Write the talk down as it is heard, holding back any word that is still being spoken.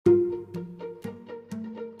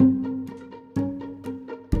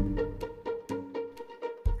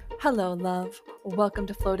Hello, love. Welcome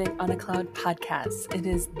to Floating on a Cloud podcast. It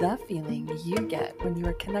is the feeling you get when you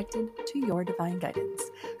are connected to your divine guidance.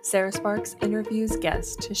 Sarah Sparks interviews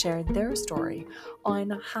guests to share their story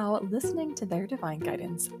on how listening to their divine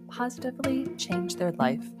guidance positively changed their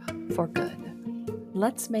life for good.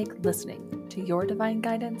 Let's make listening to your divine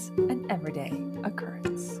guidance an everyday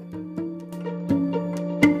occurrence.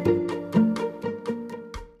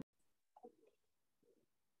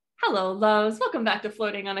 Hello, loves. Welcome back to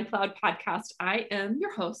Floating on a Cloud podcast. I am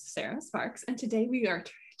your host, Sarah Sparks, and today we are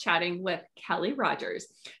chatting with Kelly Rogers.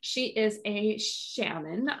 She is a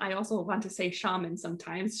shaman. I also want to say shaman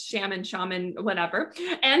sometimes, shaman, whatever,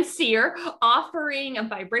 and seer, offering a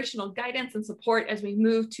vibrational guidance and support as we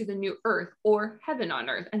move to the new earth or heaven on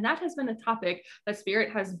earth. And that has been a topic that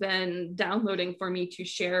Spirit has been downloading for me to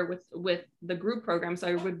share with the group program. So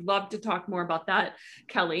I would love to talk more about that,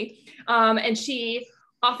 Kelly. And she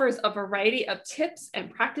offers a variety of tips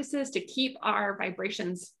and practices to keep our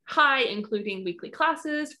vibrations high, including weekly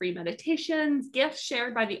classes, free meditations, gifts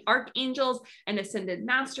shared by the archangels and ascended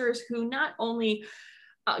masters who not only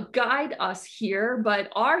guide us here,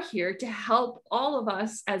 but are here to help all of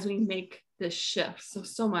us as we make this shift.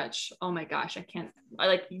 So much. Oh my gosh,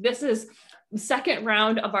 this is the second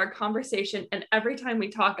round of our conversation. And every time we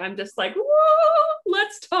talk, I'm just like, whoa,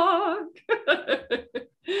 let's talk.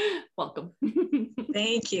 Welcome.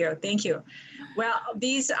 Thank you. Thank you. Well,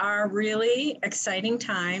 these are really exciting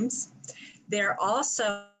times. They're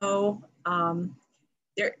also,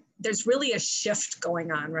 there's really a shift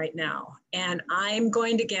going on right now. And I'm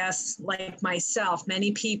going to guess, like myself,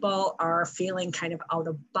 many people are feeling kind of out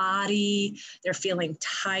of body. They're feeling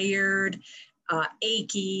tired,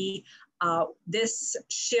 achy. This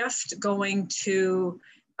shift going to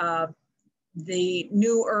the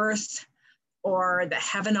new earth or the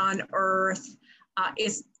heaven on earth,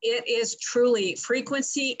 it is truly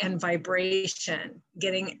frequency and vibration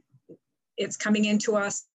it's coming into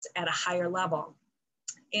us at a higher level.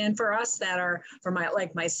 And for us that are,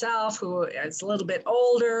 like myself, who is a little bit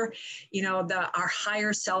older, our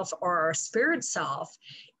higher self or our spirit self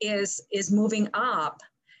is moving up,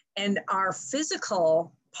 and our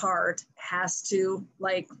physical part has to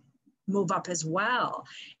move up as well.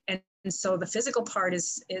 And so the physical part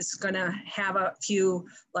is going to have a few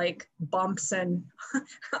bumps and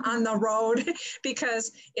on the road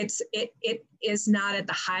because it is not at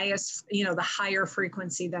the highest, the higher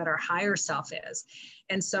frequency that our higher self is.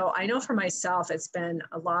 And so I know for myself, it's been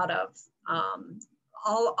a lot of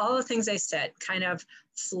all the things I said, kind of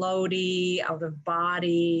floaty, out of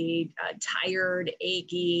body, tired,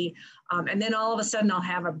 achy. And then all of a sudden I'll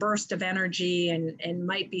have a burst of energy and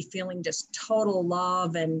might be feeling just total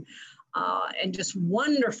love and just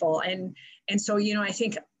wonderful. And so, I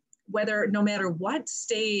think no matter what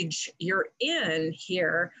stage you're in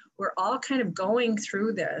here, we're all kind of going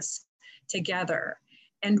through this together.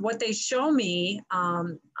 And what they show me,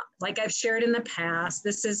 like I've shared in the past,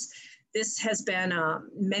 this has been a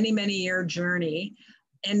many year journey.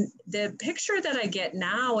 And the picture that I get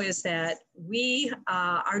now is that we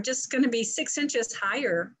are just going to be 6 inches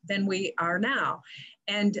higher than we are now.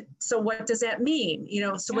 And so what does that mean?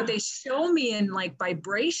 What they show me in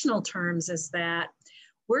vibrational terms is that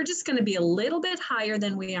we're just going to be a little bit higher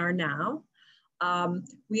than we are now.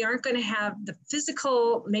 We aren't going to have the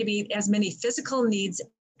physical, maybe as many physical needs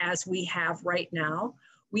as we have right now.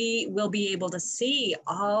 We will be able to see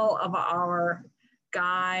all of our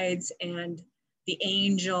guides and the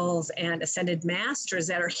angels and ascended masters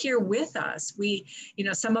that are here with us.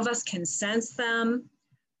 Some of us can sense them,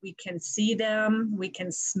 we can see them, we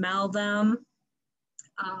can smell them.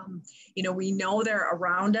 We know they're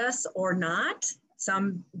around us or not.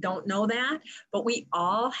 Some don't know that, but we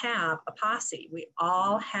all have a posse. We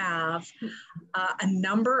all have a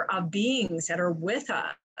number of beings that are with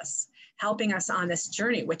us, helping us on this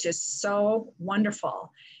journey, which is so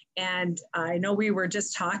wonderful. And I know we were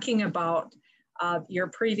just talking about your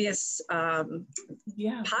previous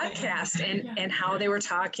podcast and how they were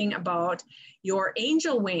talking about your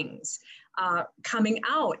angel wings coming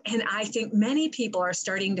out. And I think many people are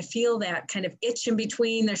starting to feel that kind of itch in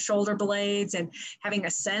between their shoulder blades and having a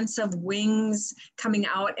sense of wings coming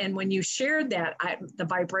out. And when you shared that, the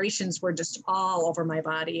vibrations were just all over my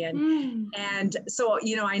body. And so,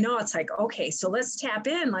 I know it's okay, so let's tap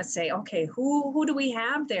in. Let's say, okay, who do we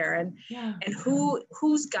have there? And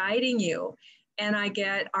who's guiding you? And I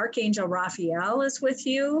get Archangel Raphael is with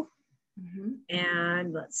you. Mm-hmm.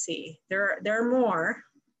 And let's see, there are more.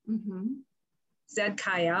 Mm-hmm.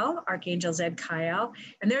 Zadkiel, Archangel Zadkiel.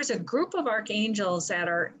 And there's a group of archangels that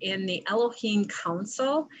are in the Elohim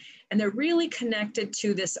Council, and they're really connected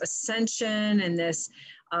to this ascension and this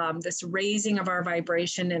this raising of our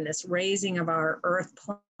vibration and this raising of our earth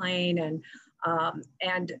plane.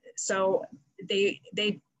 And so they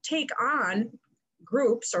take on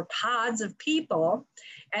groups or pods of people.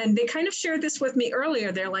 And they kind of shared this with me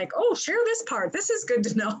earlier. They're like, oh, share this part. This is good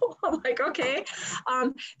to know. I'm like, okay,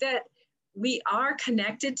 that we are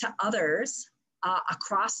connected to others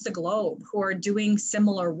across the globe who are doing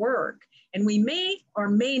similar work. And we may or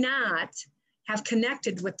may not have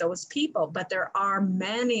connected with those people, but there are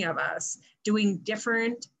many of us doing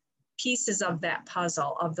different pieces of that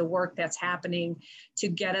puzzle of the work that's happening to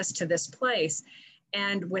get us to this place.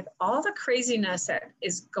 And with all the craziness that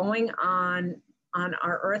is going on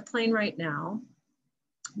our earth plane right now,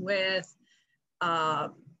 with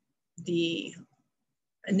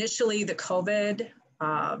initially the COVID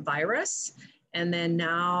virus, and then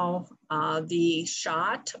now the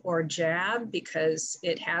shot or jab, because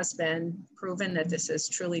it has been proven that this is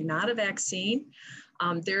truly not a vaccine.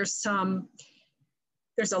 There's a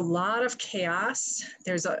lot of chaos.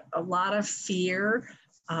 There's a lot of fear.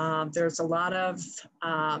 There's a lot of,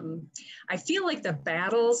 I feel like the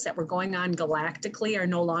battles that were going on galactically are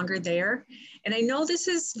no longer there. And I know this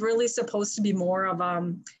is really supposed to be more of,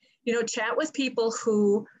 chat with people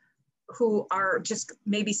who are just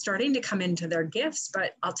maybe starting to come into their gifts.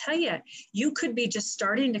 But I'll tell you, you could be just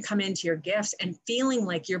starting to come into your gifts and feeling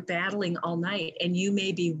like you're battling all night. And you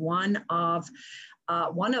may be one of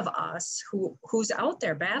us who's out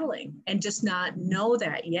there battling and just not know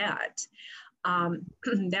that yet.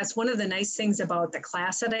 That's one of the nice things about the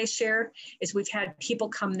class that I share is we've had people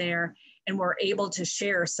come there and we're able to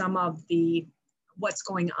share some of what's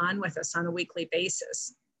going on with us on a weekly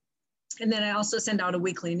basis. And then I also send out a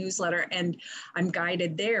weekly newsletter, and I'm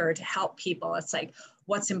guided there to help people. It's like,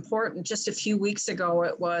 what's important. Just a few weeks ago,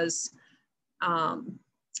 it was all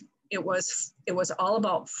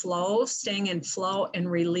about flow, staying in flow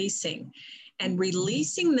and releasing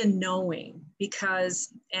the knowing,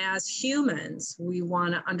 because as humans, we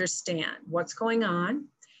want to understand what's going on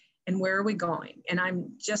and where are we going. And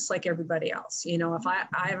I'm just like everybody else. If I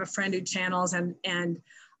have a friend who channels and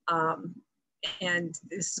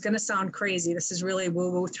this is going to sound crazy. This is really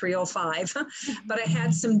woo-woo 305, but I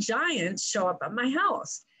had some giants show up at my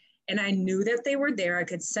house and I knew that they were there. I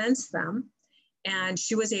could sense them, and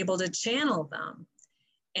she was able to channel them.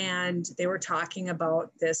 And they were talking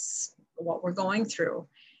about what we're going through,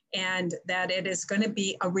 and that it is going to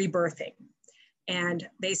be a rebirthing. And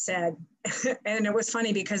they said, and it was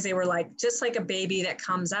funny because they were like, just like a baby that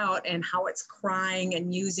comes out and how it's crying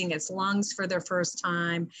and using its lungs for their first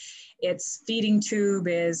time, its feeding tube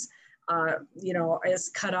is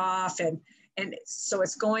cut off. And so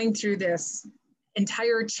it's going through this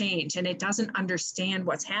entire change and it doesn't understand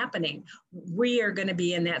what's happening. We are going to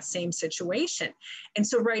be in that same situation. And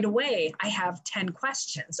so right away, I have 10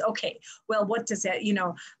 questions. Okay, well, what does that,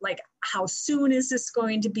 how soon is this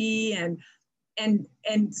going to be? And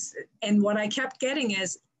what I kept getting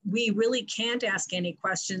is we really can't ask any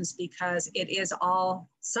questions because it is all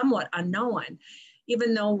somewhat unknown.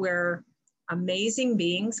 Even though we're amazing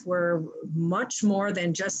beings, we're much more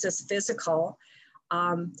than just this physical.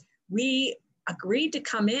 We agreed to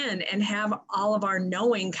come in and have all of our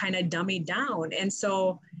knowing kind of dummied down. And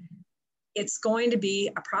so it's going to be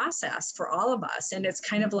a process for all of us. And it's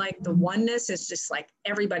kind of like the oneness is just like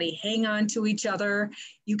everybody hang on to each other.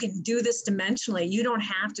 You can do this dimensionally. You don't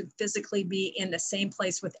have to physically be in the same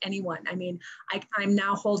place with anyone. I mean, I'm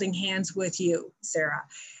now holding hands with you, Sarah,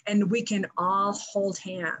 and we can all hold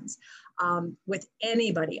hands with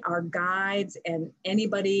anybody, our guides and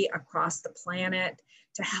anybody across the planet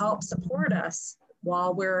to help support us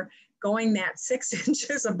while we're going that 6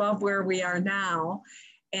 inches above where we are now,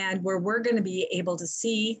 and where we're going to be able to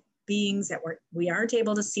see beings that we aren't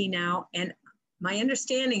able to see now. And my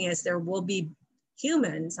understanding is there will be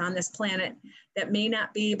humans on this planet that may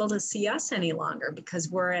not be able to see us any longer because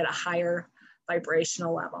we're at a higher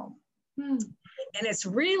vibrational level. And it's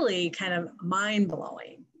really kind of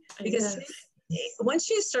mind-blowing because once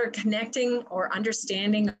you start connecting or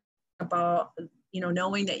understanding about,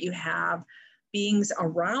 knowing that you have beings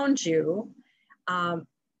around you, and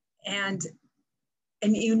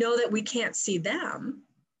you know that we can't see them,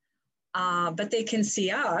 but they can see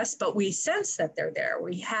us, but we sense that they're there.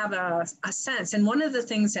 We have a sense. And one of the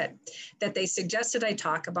things that they suggested I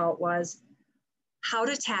talk about was how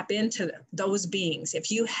to tap into those beings.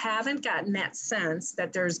 If you haven't gotten that sense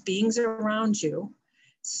that there's beings around you,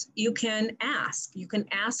 you can ask. You can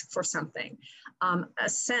ask for something, a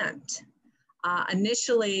scent.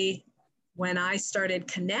 Initially, when I started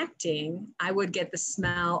connecting, I would get the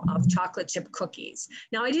smell of chocolate chip cookies.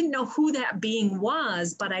 Now, I didn't know who that being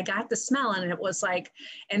was, but I got the smell, and it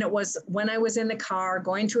was when I was in the car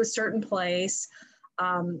going to a certain place.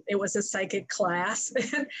 It was a psychic class,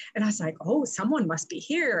 and I was like, oh, someone must be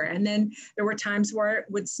here. And then there were times where it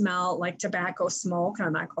would smell like tobacco smoke, and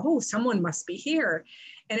I'm like, oh, someone must be here.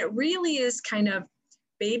 And it really is kind of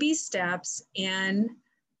baby steps in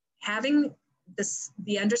having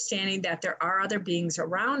the understanding that there are other beings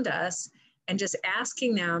around us, and just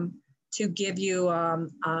asking them to give you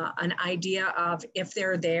an idea of if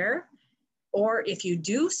they're there, or if you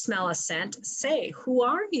do smell a scent, say, who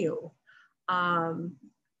are you?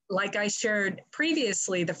 Like I shared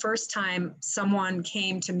previously, the first time someone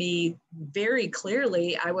came to me very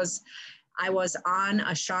clearly, I was on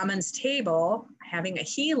a shaman's table having a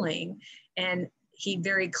healing, and he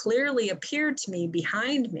very clearly appeared to me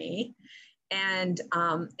behind me. And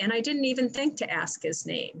I didn't even think to ask his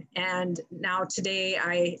name. And now today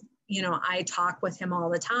I talk with him all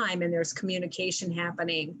the time, and there's communication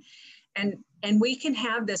happening. And we can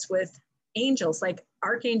have this with angels, like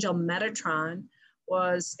Archangel Metatron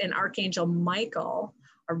and Archangel Michael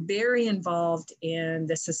are very involved in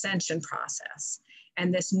this ascension process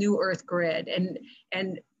and this new earth grid.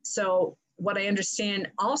 And so what I understand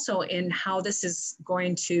also in how this is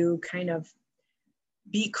going to kind of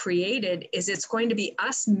be created is it's going to be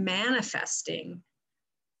us manifesting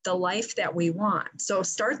the life that we want. So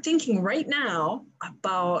start thinking right now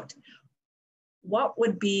about what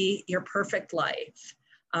would be your perfect life,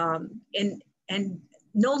 and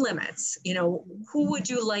no limits. Who would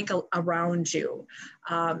you like around you?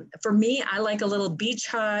 For me, I like a little beach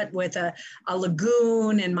hut with a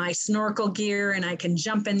lagoon and my snorkel gear, and I can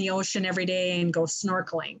jump in the ocean every day and go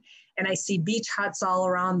snorkeling. And I see beach huts all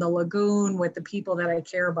around the lagoon with the people that I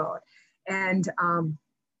care about. And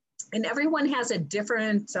everyone has a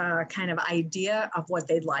different kind of idea of what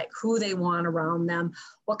they'd like, who they want around them,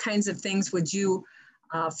 what kinds of things would you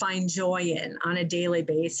find joy in on a daily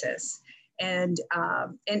basis. And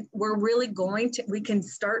we're really we can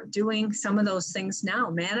start doing some of those things now.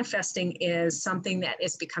 Manifesting is something that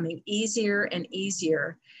is becoming easier and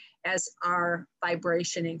easier as our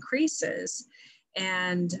vibration increases.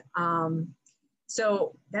 And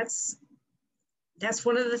so that's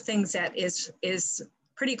one of the things that is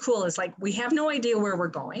pretty cool, is like, we have no idea where we're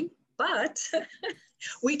going, but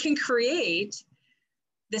we can create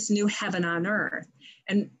this new heaven on earth.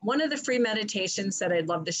 And one of the free meditations that I'd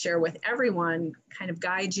love to share with everyone kind of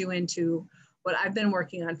guides you into what I've been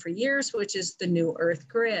working on for years, which is the new earth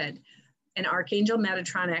grid. And Archangel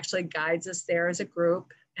Metatron actually guides us there as a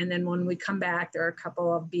group. And then when we come back, there are a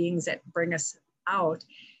couple of beings that bring us out.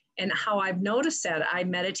 And how I've noticed that I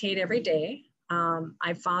meditate every day.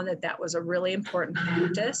 I found that was a really important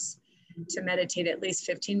practice, to meditate at least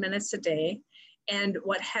 15 minutes a day. And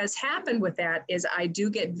what has happened with that is I do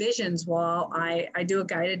get visions while I do a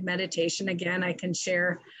guided meditation. Again, I can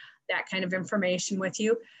share that kind of information with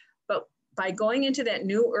you. But by going into that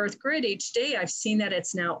new earth grid each day, I've seen that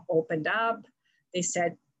it's now opened up. They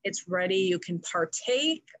said it's ready. You can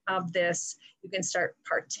partake of this. You can start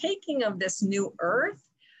partaking of this new earth.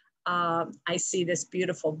 I see this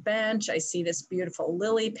beautiful bench. I see this beautiful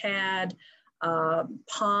lily pad,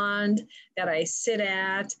 pond that I sit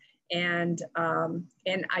at. And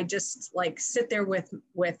I just like sit there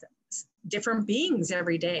with different beings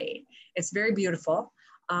every day. It's very beautiful.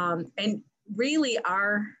 And really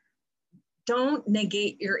don't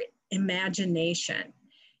negate your imagination,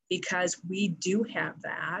 because we do have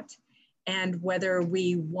that. And whether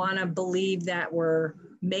we want to believe that we're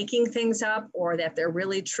making things up or that they're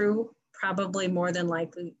really true, probably more than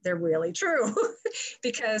likely they're really true,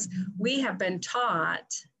 because we have been taught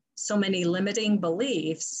so many limiting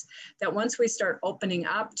beliefs that once we start opening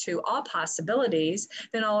up to all possibilities,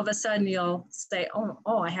 then all of a sudden you'll say,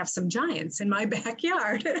 oh, I have some giants in my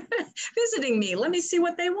backyard visiting me. Let me see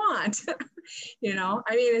what they want.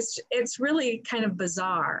 I mean, it's really kind of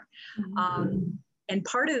bizarre. Mm-hmm. And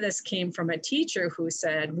part of this came from a teacher who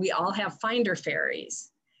said, we all have finder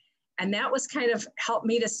fairies. And that was kind of helped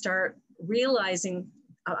me to start realizing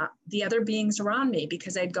the other beings around me,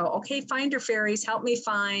 because I'd go, okay, finder fairies, help me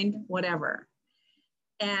find whatever.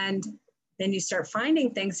 And then you start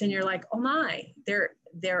finding things and you're like, oh my,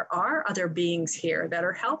 there are other beings here that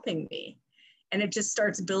are helping me. And it just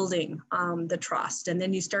starts building the trust. And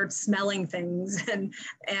then you start smelling things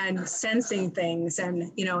and sensing things.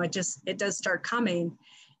 And, it does start coming.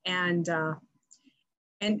 And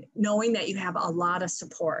knowing that you have a lot of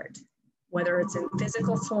support, whether it's in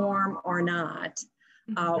physical form or not.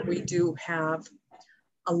 We do have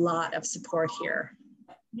a lot of support here.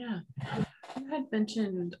 Yeah. You had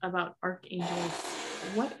mentioned about archangels.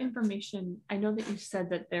 What information? I know that you said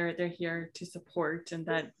that they're here to support, and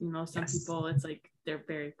that some Yes. people it's like they're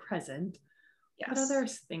very present. Yes. What other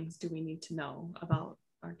things do we need to know about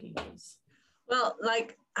archangels? Well,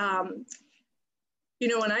 like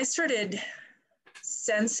when I started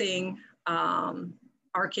sensing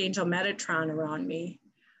Archangel Metatron around me,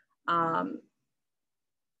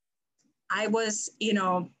 I was,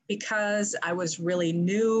 because I was really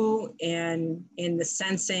new in the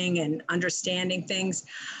sensing and understanding things,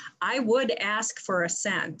 I would ask for a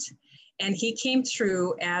scent, and he came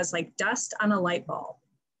through as like dust on a light bulb.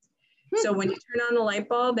 So when you turn on the light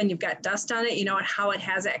bulb and you've got dust on it, you know how it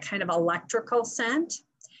has that kind of electrical scent?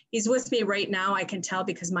 He's with me right now. I can tell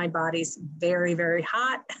because my body's very, very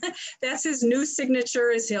hot. That's his new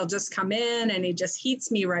signature, is he'll just come in and he just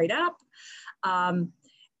heats me right up.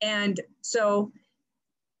 And so,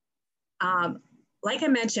 like I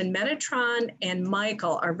mentioned, Metatron and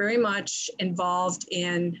Michael are very much involved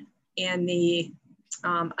in the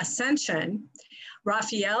ascension.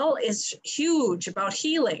 Raphael is huge about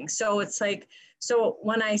healing. So it's like, so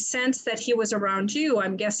when I sense that he was around you,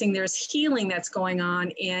 I'm guessing there's healing that's going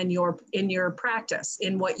on in your practice,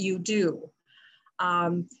 in what you do.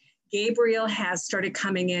 Gabriel has started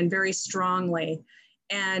coming in very strongly.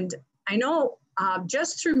 And I know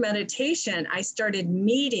just through meditation, I started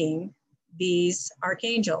meeting these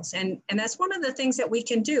archangels. And that's one of the things that we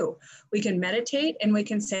can do. We can meditate and we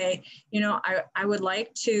can say, I would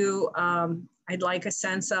like to, I'd like a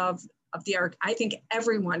sense of the arc. I think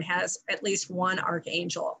everyone has at least one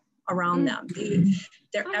archangel around them.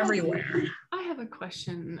 They're everywhere. I have a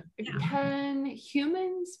question. Yeah. Can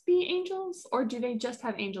humans be angels, or do they just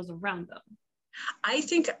have angels around them? I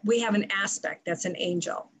think we have an aspect that's an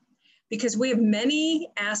angel, because we have many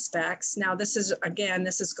aspects. Now, this is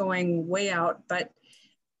going way out, but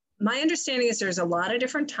my understanding is there's a lot of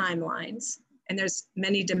different timelines and there's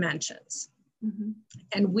many dimensions. Mm-hmm.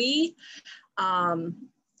 And we,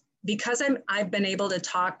 because I've been able to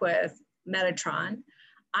talk with Metatron,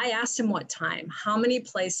 I asked him what time, how many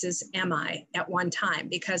places am I at one time?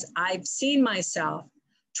 Because I've seen myself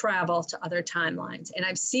travel to other timelines, and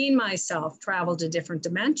I've seen myself travel to different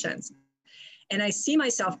dimensions. And I see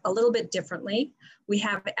myself a little bit differently. We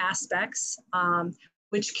have aspects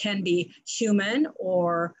which can be human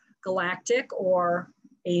or galactic or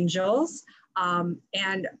angels.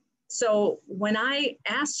 And so when I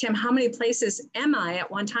asked him how many places am I at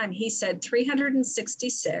one time, he said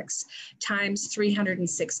 366 times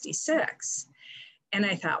 366. And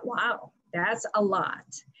I thought, wow, that's a lot.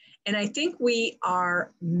 And I think we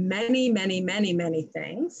are many, many, many, many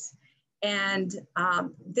things. And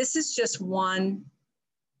this is just one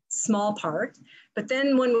small part. But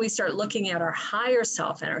then when we start looking at our higher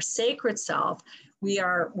self and our sacred self, we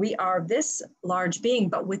are this large being.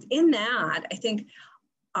 But within that, I think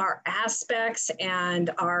our aspects and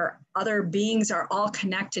our other beings are all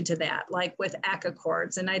connected to that, like with echo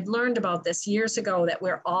cords. And I'd learned about this years ago, that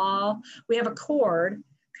we have a cord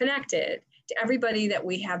connected to everybody that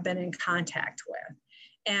we have been in contact with.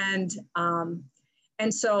 And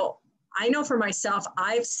so I know for myself,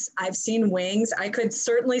 I've seen wings. I could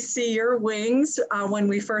certainly see your wings when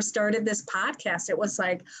we first started this podcast. It was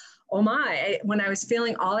like, oh my, when I was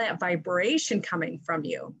feeling all that vibration coming from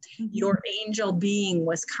you, mm-hmm. Your angel being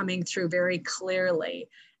was coming through very clearly,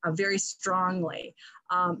 very strongly.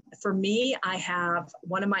 For me, I have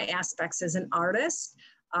one of my aspects as an artist,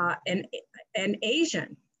 an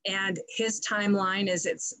Asian. And his timeline is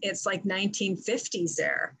it's like 1950s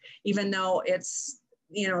there, even though it's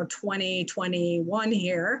 2021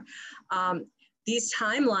 here. These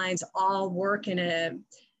timelines all work in a,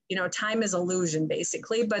 time is illusion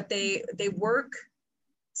basically, but they work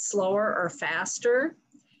slower or faster.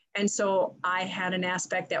 And so I had an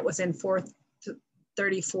aspect that was in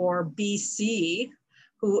 434 BC,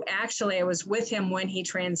 who actually I was with him when he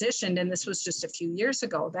transitioned, and this was just a few years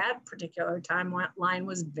ago. That particular timeline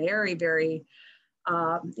was very, very,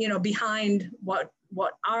 behind what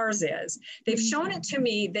ours is. They've shown it to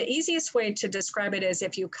me. The easiest way to describe it is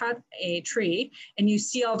if you cut a tree and you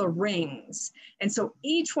see all the rings. And so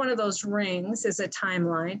each one of those rings is a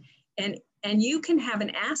timeline, and you can have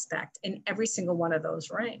an aspect in every single one of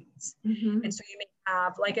those rings. Mm-hmm. And so you may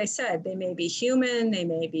have, like I said, they may be human, they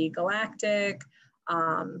may be galactic.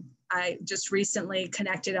 I just recently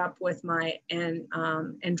connected up with my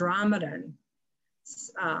Andromedan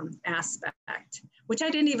aspect, which I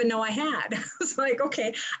didn't even know I had. I was like,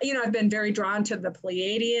 okay, I've been very drawn to the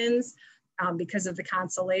Pleiadians because of the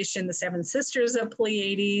constellation, the Seven Sisters of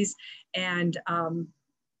Pleiades, and I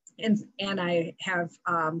have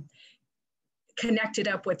connected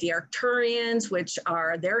up with the Arcturians, which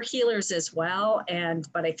are their healers as well.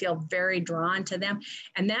 But I feel very drawn to them.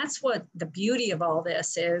 And that's what the beauty of all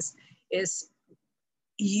this is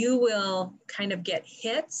you will kind of get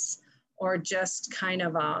hits or just kind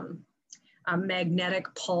of a magnetic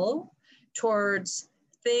pull towards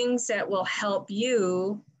things that will help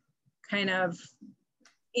you kind of,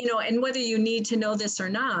 and whether you need to know this or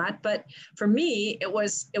not, but for me, it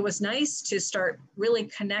was nice to start really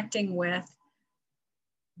connecting with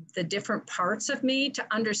the different parts of me to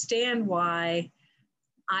understand why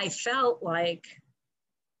I felt like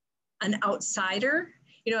an outsider.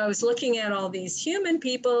 I was looking at all these human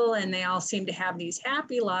people and they all seem to have these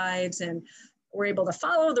happy lives and were able to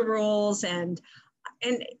follow the rules. And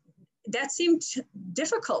that seemed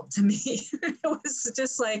difficult to me. It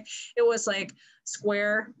was like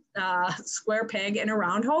square peg in a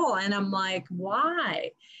round hole. And I'm like,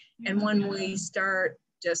 why? And when we start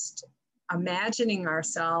just imagining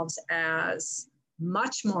ourselves as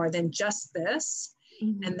much more than just this,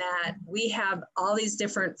 and that we have all these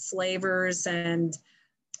different flavors and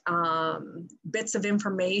bits of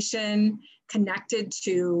information connected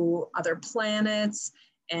to other planets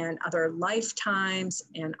and other lifetimes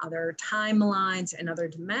and other timelines and other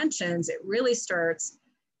dimensions, it really starts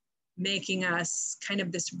making us kind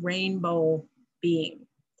of this rainbow being.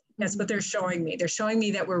 That's what they're showing me. They're showing me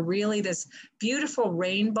that we're really this beautiful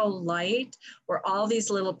rainbow light. We're all these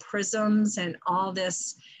little prisms and all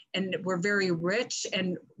this, and we're very rich.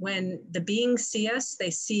 And when the beings see us,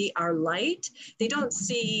 they see our light. They don't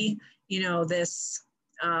see, this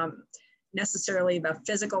necessarily the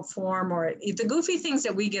physical form or the goofy things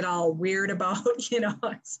that we get all weird about.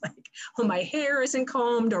 It's like, oh, my hair isn't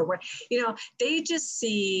combed, or what, they just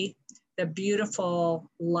see the beautiful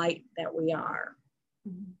light that we are.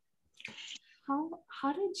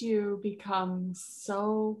 How did you become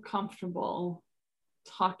so comfortable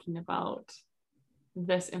talking about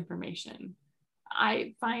this information?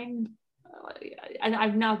 I find, and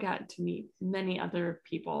I've now gotten to meet many other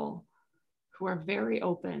people who are very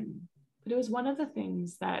open, but it was one of the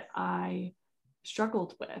things that I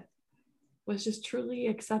struggled with, was just truly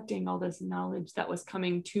accepting all this knowledge that was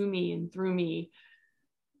coming to me and through me,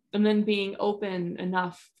 and then being open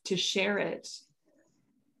enough to share it.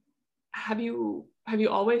 Have you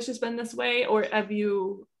always just been this way, or have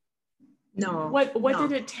you? No. What no.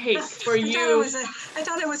 did it take for you? I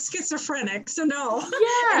thought it was schizophrenic, so no.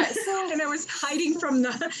 Yeah. And I was hiding from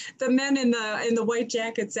the men in the white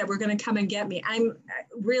jackets that were going to come and get me. I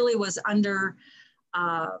really was under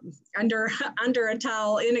a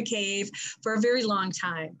towel in a cave for a very long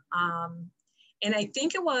time. And I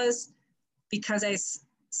think it was because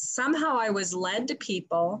somehow I was led to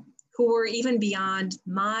people who were even beyond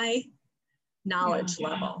my knowledge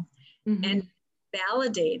level and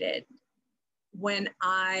validated when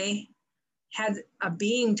I had a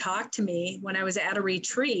being talk to me when I was at a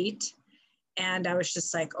retreat, and I was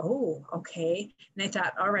just like, oh, okay. And I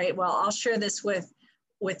thought, all right, well, I'll share this with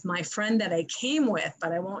my friend that I came with,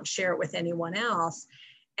 but I won't share it with anyone else.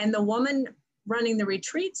 And the woman running the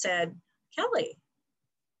retreat said, Kelly,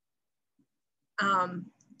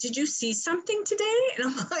 did you see something today? And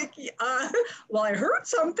I'm like, well, I heard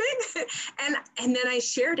something. And then I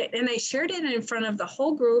shared it. And I shared it in front of the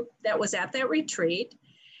whole group that was at that retreat.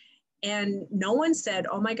 And no one said,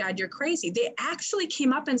 oh my God, you're crazy. They actually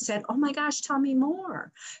came up and said, oh my gosh, tell me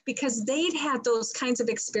more. Because they'd had those kinds of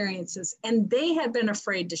experiences and they had been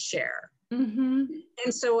afraid to share. And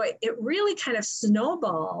so it really kind of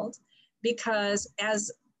snowballed, because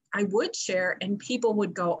as I would share and people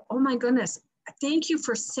would go, oh my goodness, thank you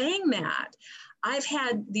for saying that. I've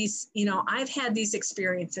had these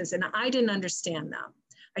experiences and I didn't understand them.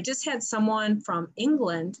 I just had someone from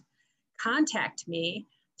England contact me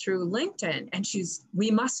through LinkedIn and we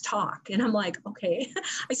must talk. And I'm like, okay.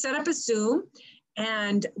 I set up a Zoom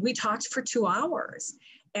and we talked for 2 hours.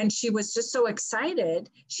 And she was just so excited.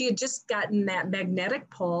 She had just gotten that magnetic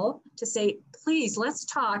pull to say, please, let's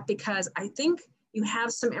talk, because I think you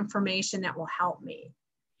have some information that will help me.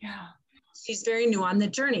 Yeah. She's very new on the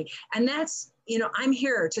journey. And that's, I'm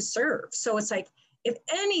here to serve. So it's like, if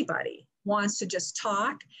anybody wants to just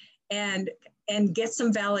talk and get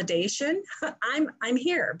some validation, I'm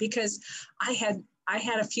here, because I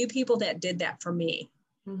had a few people that did that for me,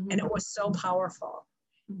 and it was so powerful.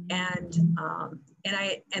 And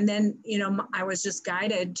then, I was just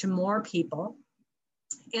guided to more people,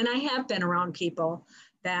 and I have been around people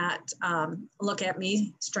that look at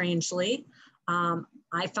me strangely.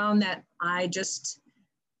 I found that I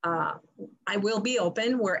will be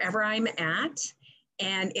open wherever I'm at.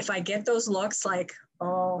 And if I get those looks like,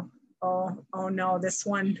 oh, oh no, this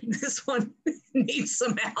one needs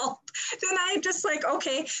some help, then I just like,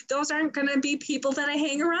 okay, those aren't going to be people that I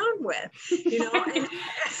hang around with, you know. And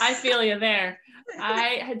I feel you there.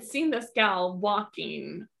 I had seen this gal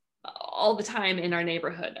walking all the time in our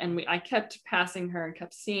neighborhood, and I kept passing her and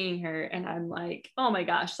kept seeing her, and I'm like, oh my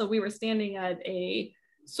gosh. So we were standing at a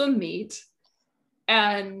swim meet,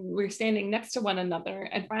 and we were standing next to one another,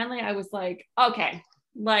 and finally I was like, okay,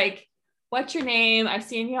 like, what's your name? I've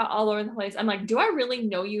seen you all over the place. I'm like, do I really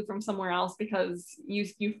know you from somewhere else? Because you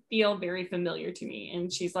feel very familiar to me.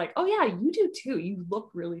 And she's like, oh yeah, you do too. You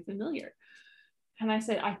look really familiar. And I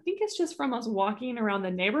said, I think it's just from us walking around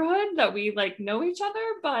the neighborhood that we like know each other,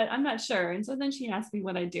 but I'm not sure. And so then she asked me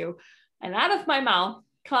what I do. And out of my mouth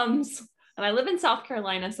comes, and I live in South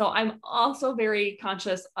Carolina, so I'm also very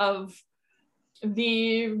conscious of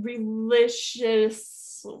the religious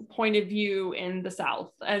point of view in the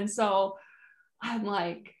South. And so I'm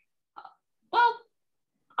like, well,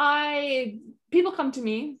 people come to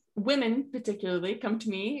me, women particularly come to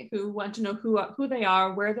me who want to know who they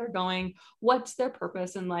are, where they're going, what's their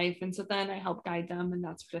purpose in life. And so then I help guide them and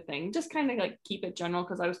that sort of thing. Just kind of like keep it general,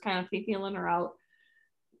 because I was kind of feeling her out.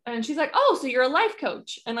 And she's like, oh, so you're a life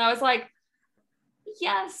coach. And I was like,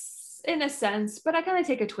 yes, in a sense, but I kind of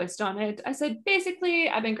take a twist on it. I said, basically,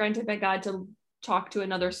 I've been granted by God to talk to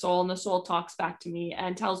another soul, and the soul talks back to me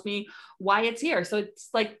and tells me why it's here. So it's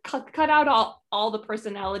like cut out all the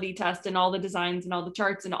personality tests and all the designs and all the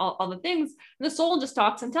charts and all the things. And the soul just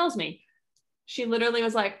talks and tells me. She literally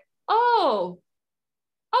was like, oh,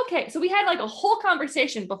 okay. So we had like a whole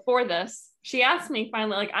conversation before this. She asked me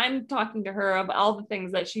finally, like, I'm talking to her about all the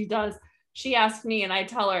things that she does. She asked me and I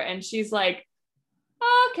tell her, and she's like,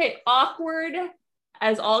 okay, awkward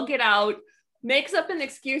as all get out, makes up an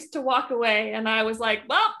excuse to walk away. And I was like,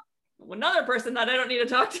 well, another person that I don't need to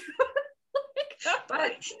talk to.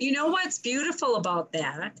 But you know what's beautiful about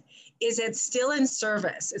that is it's still in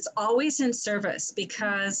service. It's always in service,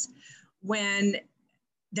 because when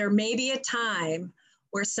there may be a time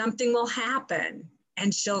where something will happen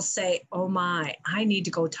and she'll say, oh my, I need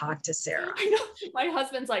to go talk to Sarah. I know. My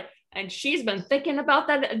husband's like, and she's been thinking about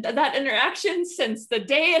that interaction since the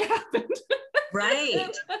day it happened.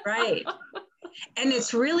 Right. And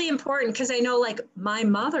it's really important, because I know like my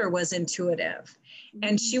mother was intuitive,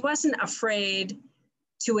 and she wasn't afraid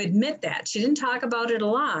to admit that. She didn't talk about it a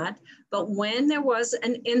lot, but when there was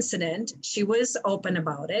an incident, she was open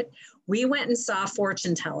about it. We went and saw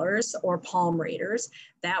fortune tellers or palm readers.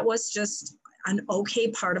 That was just an okay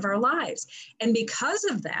part of our lives. And because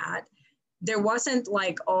of that, there wasn't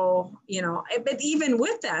like, oh, you know, but even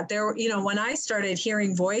with that, there, you know, when I started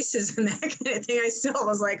hearing voices and that kind of thing, I still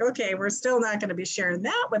was like, okay, we're still not going to be sharing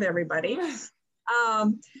that with everybody.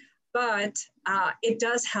 But it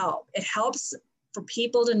does help. It helps for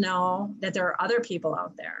people to know that there are other people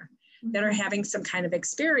out there that are having some kind of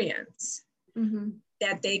experience,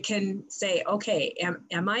 that they can say, okay,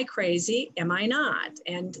 am I crazy? Am I not?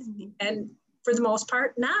 And for the most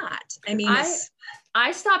part, not. I mean,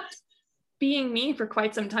 I stopped being me for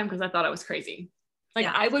quite some time because I thought I was crazy. Like,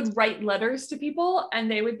 I would write letters to people and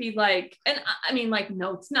they would be like, and I mean, like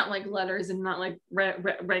notes, not like letters and not like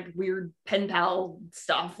weird pen pal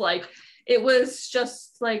stuff. Like, it was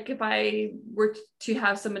just like, if I were to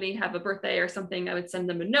have somebody have a birthday or something, I would send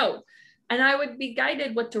them a note and I would be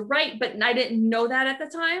guided what to write, but I didn't know that at the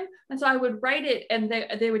time. And so I would write it and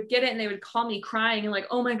they would get it and they would call me crying and like,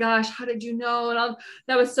 oh my gosh, how did you know? And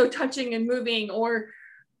that was so touching and moving. Or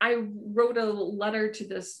I wrote a letter to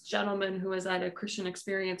this gentleman who was at a Christian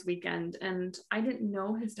Experience weekend, and I didn't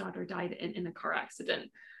know his daughter died in a car accident.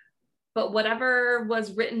 But whatever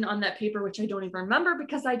was written on that paper, which I don't even remember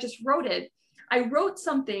because I just wrote it, I wrote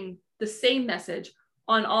something, the same message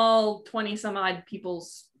on all 20 some odd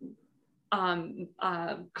people's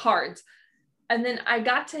cards. And then I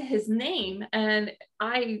got to his name and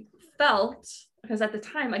I felt, because at the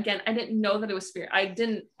time, again, I didn't know that it was spirit.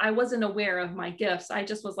 I wasn't aware of my gifts. I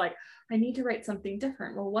just was like, I need to write something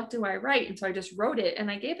different. Well, what do I write? And so I just wrote it and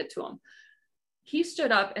I gave it to him. He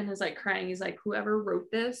stood up and was like crying. He's like, whoever wrote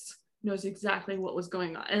this knows exactly what was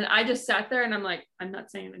going on. And I just sat there and I'm like, I'm not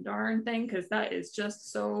saying a darn thing, because that is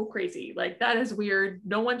just so crazy. Like, that is weird.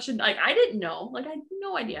 No one should, like, I didn't know, like, I had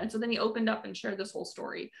no idea. And so then he opened up and shared this whole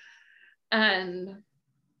story. And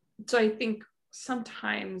so I think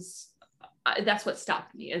sometimes that's what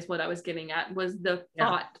stopped me, is what I was getting at, was the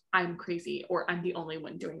thought I'm crazy or I'm the only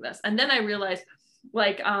one doing this. And then I realized,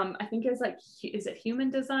 like, I think it's like, is it human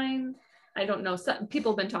design? I don't know. Some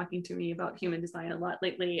people have been talking to me about human design a lot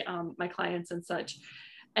lately, my clients and such.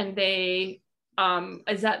 And they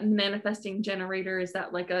Is that manifesting generator? Is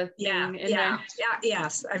that like a thing?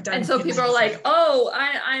 Yes, I've done. And so people are like, oh,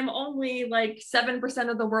 I'm only like 7%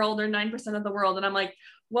 of the world or 9% of the world. And I'm like,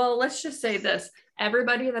 well, let's just say this.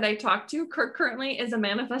 Everybody that I talk to currently is a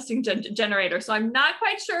manifesting generator. So I'm not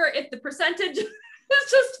quite sure if the percentage is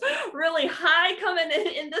just really high coming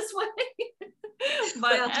in this way.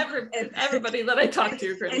 But well, everybody that I talk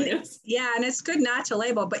to currently is. Yeah, and it's good not to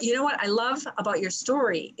label. But you know what I love about your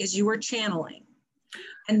story is you were channeling.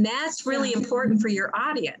 And that's really important for your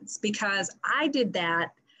audience, because I did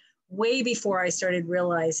that way before I started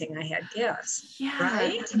realizing I had gifts. Yeah,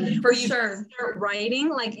 right? For sure. Start writing,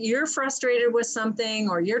 like you're frustrated with something,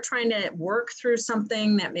 or you're trying to work through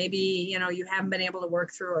something that maybe, you know, you haven't been able to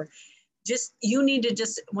work through, or just, you need to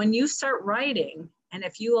just, when you start writing, and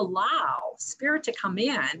if you allow spirit to come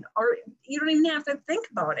in, or you don't even have to think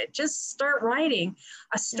about it, just start writing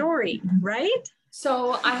a story, right?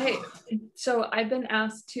 So I've been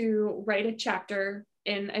asked to write a chapter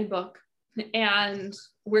in a book, and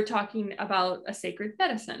we're talking about a sacred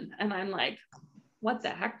medicine. And I'm like, what the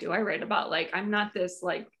heck do I write about? Like, I'm not this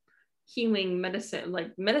like healing medicine,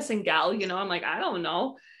 like medicine gal, you know, I'm like, I don't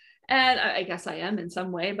know. And I guess I am in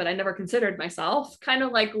some way, but I never considered myself. Kind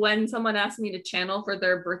of like when someone asked me to channel for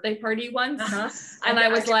their birthday party once. And I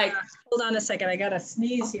was like, hold on a second, I got to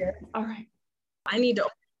sneeze here. All right. I need to.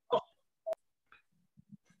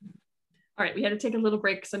 All right, we had to take a little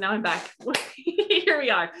break, so now I'm back. Here we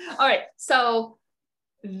are. All right, so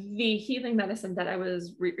the healing medicine that I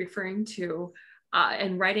was referring to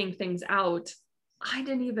and writing things out, I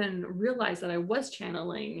didn't even realize that I was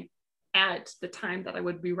channeling at the time that I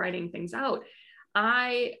would be writing things out.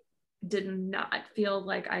 I did not feel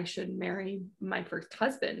like I should marry my first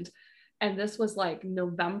husband. And this was like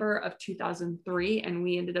November of 2003, and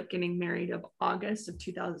we ended up getting married of August of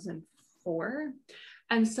 2004.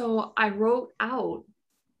 And so I wrote out,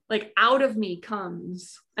 like, out of me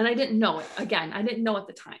comes, and I didn't know it. Again, I didn't know at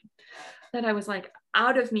the time that I was like,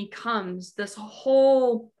 out of me comes this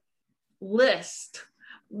whole list,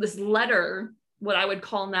 this letter, what I would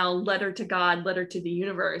call now letter to God, letter to the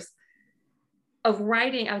universe, of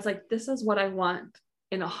writing. I was like, this is what I want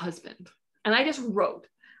in a husband. And I just wrote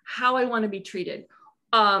how I want to be treated.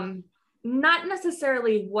 Not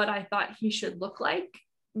necessarily what I thought he should look like,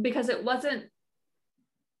 because it wasn't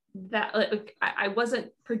that, like, I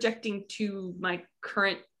wasn't projecting to my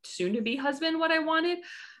current soon-to-be husband what I wanted.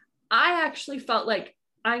 I actually felt like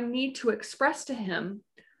I need to express to him,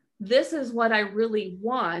 this is what I really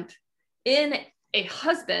want in a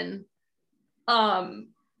husband,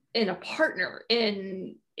 in a partner,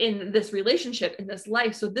 in this relationship, in this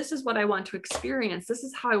life. So this is what I want to experience. This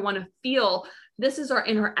is how I want to feel. This is our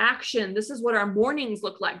interaction. This is what our mornings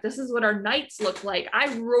look like. This is what our nights look like.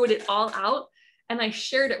 I wrote it all out and I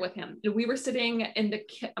shared it with him. We were sitting in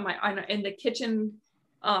the kitchen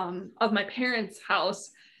of my parents'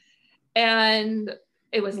 house, and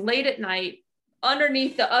it was late at night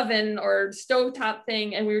underneath the oven or stovetop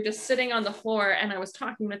thing. And we were just sitting on the floor, and I was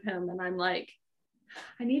talking with him, and I'm like,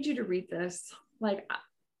 I need you to read this. Like,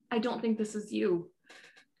 I don't think this is you.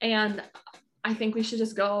 And I think we should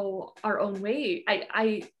just go our own way.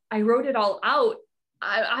 I wrote it all out.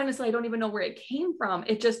 Honestly, I don't even know where it came from.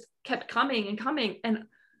 It just kept coming and coming. And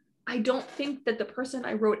I don't think that the person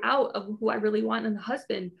I wrote out of who I really want in the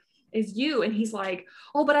husband is you. And he's like,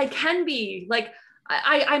 oh, but I can be. Like,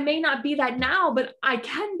 I may not be that now, but I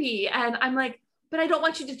can be. And I'm like, but I don't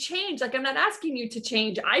want you to change. Like, I'm not asking you to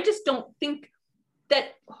change. I just don't think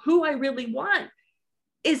that who I really want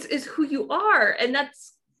is who you are. And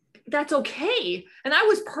that's okay. And I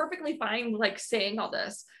was perfectly fine, like, saying all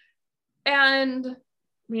this. And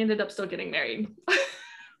we ended up still getting married.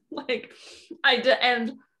 Like, I did.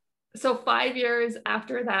 And so 5 years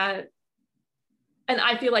after that, and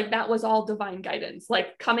I feel like that was all divine guidance,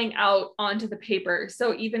 like coming out onto the paper.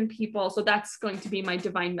 So even people, so that's going to be my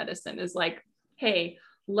divine medicine, is like, hey,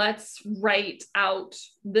 let's write out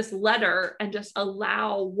this letter and just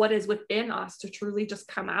allow what is within us to truly just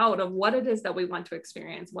come out of what it is that we want to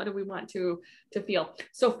experience. What do we want to feel?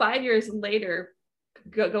 So 5 years later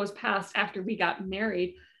goes past after we got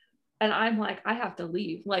married, and I'm like, I have to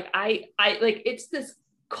leave. Like, I like, it's this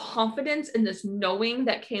confidence and this knowing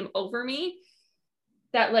that came over me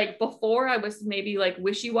that, like, before I was maybe like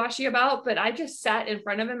wishy-washy about, but I just sat in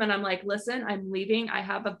front of him and I'm like, listen, I'm leaving. I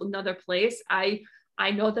have another place. I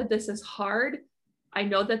know that this is hard. I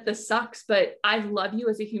know that this sucks, but I love you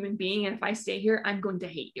as a human being. And if I stay here, I'm going to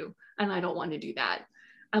hate you. And I don't want to do that.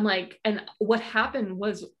 I'm like, and what happened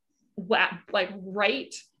was, like,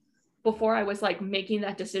 right before I was like making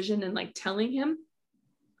that decision and like telling him,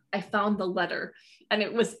 I found the letter, and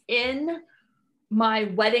it was in my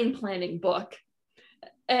wedding planning book,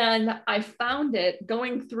 and I found it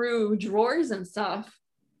going through drawers and stuff.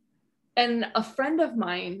 And a friend of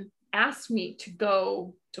mine asked me to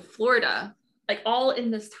go to Florida, like all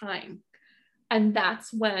in this time. And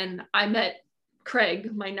that's when I met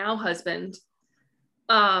Craig, my now husband.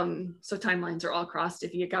 So timelines are all crossed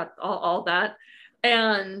if you got all that.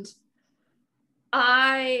 And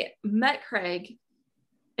I met Craig,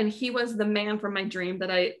 and he was the man from my dream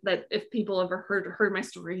that if people ever heard my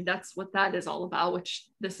story, that's what that is all about, which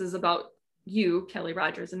this is about you, Kelly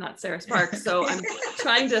Rogers, and not Sarah Sparks. So I'm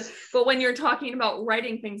trying to, but when you're talking about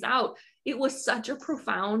writing things out, it was such a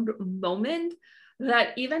profound moment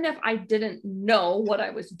that even if I didn't know what I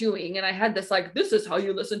was doing, and I had this like, this is how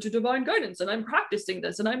you listen to divine guidance, and I'm practicing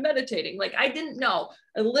this and I'm meditating, like I didn't know.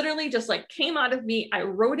 It literally just like came out of me. I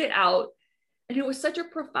wrote it out, and it was such a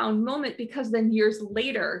profound moment because then years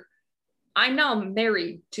later, I'm now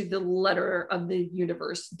married to the letter of the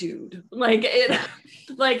universe dude. Like it,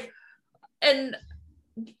 like, and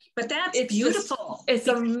but that's beautiful. It's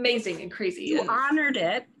amazing and crazy. You honored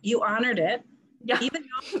it. Yeah. Even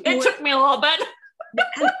though it took me a little bit.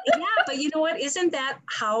 Yeah, but you know what? Isn't that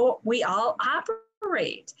how we all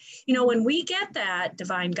operate? You know, when we get that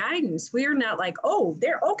divine guidance, we're not like, oh,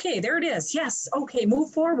 there it is. Yes, okay,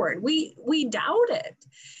 move forward. We doubt it.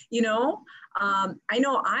 You know, I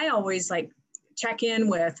know I always like check in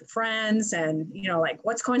with friends and, you know, like,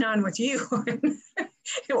 what's going on with you?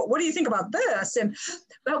 What do you think about this?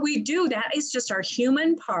 But we do that. It's just our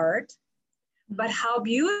human part. But how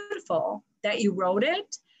beautiful that you wrote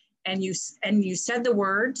it and you said the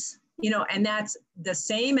words, you know, and that's the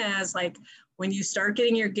same as like when you start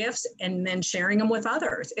getting your gifts and then sharing them with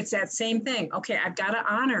others. It's that same thing. Okay, I've got to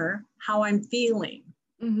honor how I'm feeling.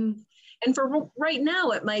 Mm-hmm. And for right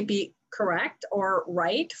now, it might be correct or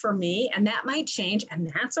right for me, and that might change,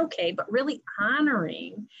 and that's okay. But really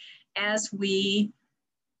honoring as we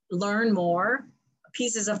learn more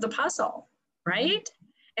pieces of the puzzle, right?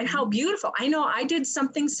 And how beautiful. I know I did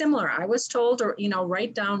something similar. I was told, or, you know,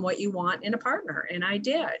 write down what you want in a partner. And I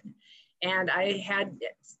did. And I had,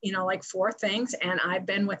 you know, like 4 things. And I've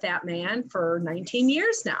been with that man for 19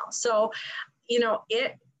 years now. So, you know,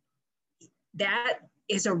 that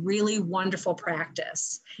is a really wonderful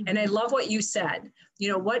practice. And I love what you said.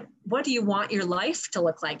 You know, what do you want your life to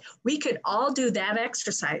look like? We could all do that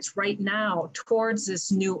exercise right now towards this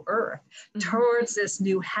new earth, towards this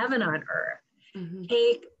new heaven on earth. Mm-hmm.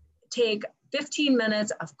 Take 15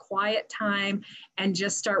 minutes of quiet time and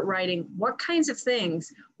just start writing. What kinds of things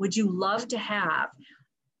would you love to have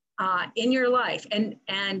in your life?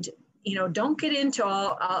 And you know, don't get into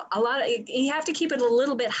a lot of. You have to keep it a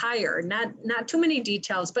little bit higher. Not too many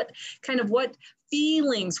details, but kind of what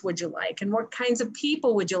feelings would you like, and what kinds of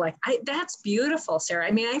people would you like? That's beautiful, Sarah.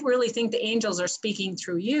 I mean, I really think the angels are speaking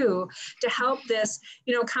through you to help this,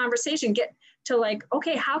 you know, conversation get to like,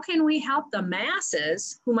 okay, how can we help the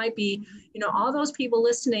masses who might be, you know, all those people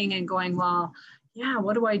listening and going, well, yeah,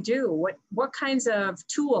 what do I do? What kinds of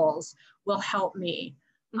tools will help me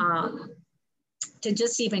to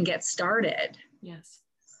just even get started? Yes.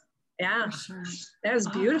 Yeah, sure. That was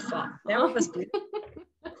beautiful. That was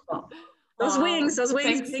beautiful. Those wings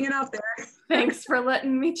hanging out there. Thanks for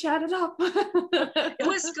letting me chat it up. It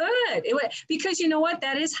was good. Because you know what?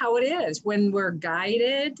 That is how it is. When we're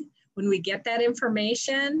guided, when we get that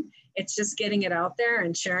information, it's just getting it out there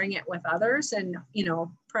and sharing it with others, and, you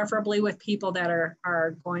know, preferably with people that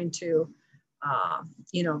are going to,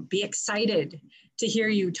 you know, be excited to hear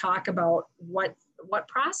you talk about what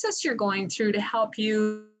process you're going through to help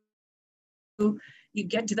you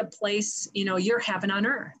get to the place, you know, your heaven on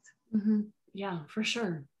earth. Mm-hmm. Yeah, for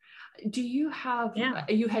sure. Do you have,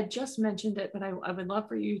 you had just mentioned it, but I would love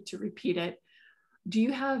for you to repeat it. Do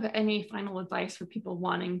you have any final advice for people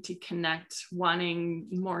wanting to connect, wanting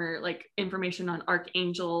more like information on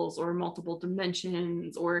archangels or multiple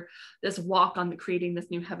dimensions, or this walk on creating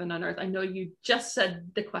this new heaven on earth? I know you just said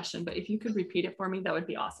the question, but if you could repeat it for me, that would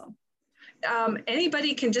be awesome.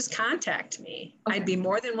 Anybody can just contact me. Okay. I'd be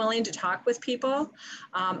more than willing to talk with people.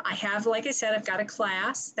 I have, like I said, I've got a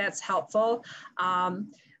class that's helpful.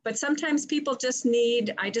 But sometimes people just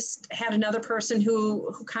need, I just had another person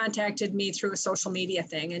who contacted me through a social media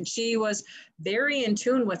thing, and she was very in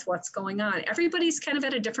tune with what's going on. Everybody's kind of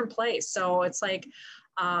at a different place. So it's like,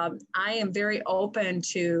 I am very open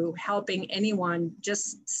to helping anyone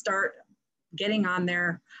just start getting on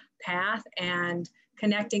their path and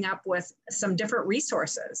connecting up with some different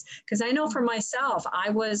resources. Because I know for myself, I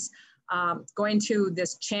was going to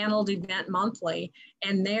this channeled event monthly,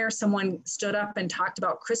 and there someone stood up and talked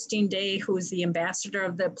about Christine Day, who's the ambassador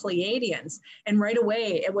of the Pleiadians. And right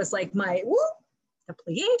away, it was like my, whoop, the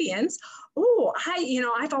Pleiadians. Oh,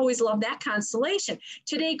 I've always loved that constellation.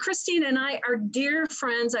 Today, Christine and I are dear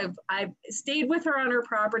friends. I've stayed with her on her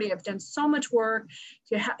property. I've done so much work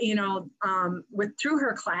through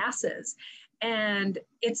her classes. And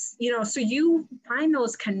it's, so you find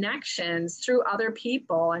those connections through other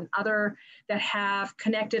people and other that have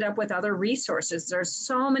connected up with other resources. There's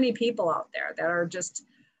so many people out there that are just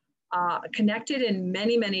connected in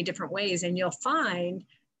many, many different ways. And you'll find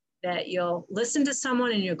that you'll listen to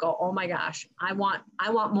someone and you'll go, oh my gosh, I want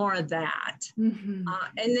more of that. Mm-hmm.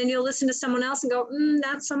 And then you'll listen to someone else and go,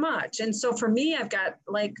 not so much. And so for me, I've got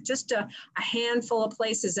like just a handful of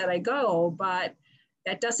places that I go, but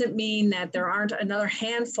that doesn't mean that there aren't another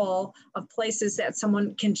handful of places that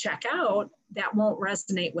someone can check out that won't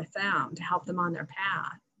resonate with them to help them on their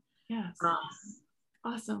path. Yes.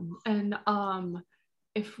 Awesome. And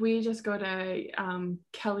if we just go to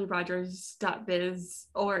kellyrogers.biz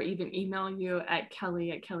or even email you at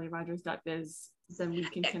kelly@kellyrogers.biz, then we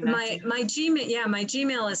can connect. My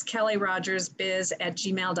Gmail is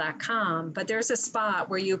kellyrogersbiz@gmail.com, but there's a spot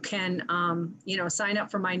where you can, sign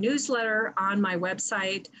up for my newsletter on my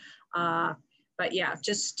website. But yeah,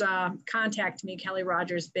 just contact me,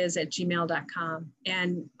 kellyrogersbiz@gmail.com,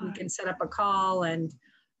 and we can set up a call and,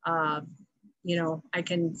 I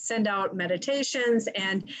can send out meditations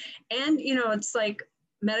and it's like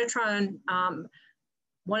Metatron.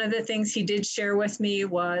 One of the things he did share with me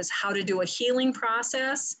was how to do a healing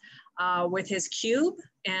process with his cube.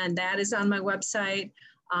 And that is on my website.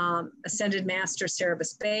 Ascended Master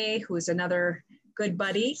Cerebus Bay, who is another good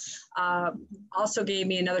buddy, also gave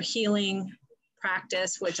me another healing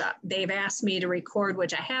practice, which they've asked me to record,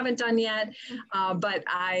 which I haven't done yet, but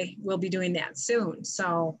I will be doing that soon.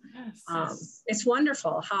 So it's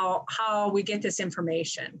wonderful how we get this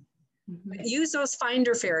information. Mm-hmm. Use those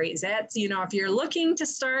finder fairies. That's, if you're looking to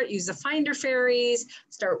start, use the finder fairies,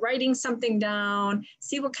 start writing something down,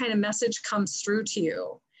 see what kind of message comes through to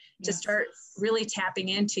you to start really tapping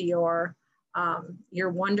into your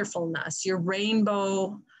wonderfulness, your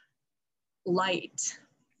rainbow light.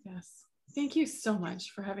 Yes. Thank you so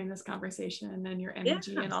much for having this conversation and your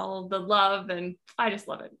energy and all the love. And I just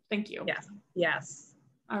love it. Thank you. Yeah. Yes.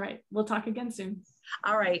 All right. We'll talk again soon.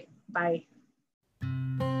 All right. Bye.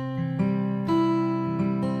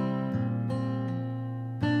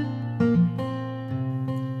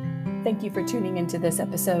 Thank you for tuning into this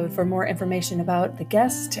episode. For more information about the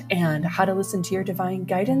guest and how to listen to your divine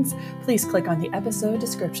guidance, please click on the episode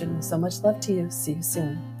description. So much love to you. See you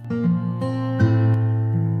soon.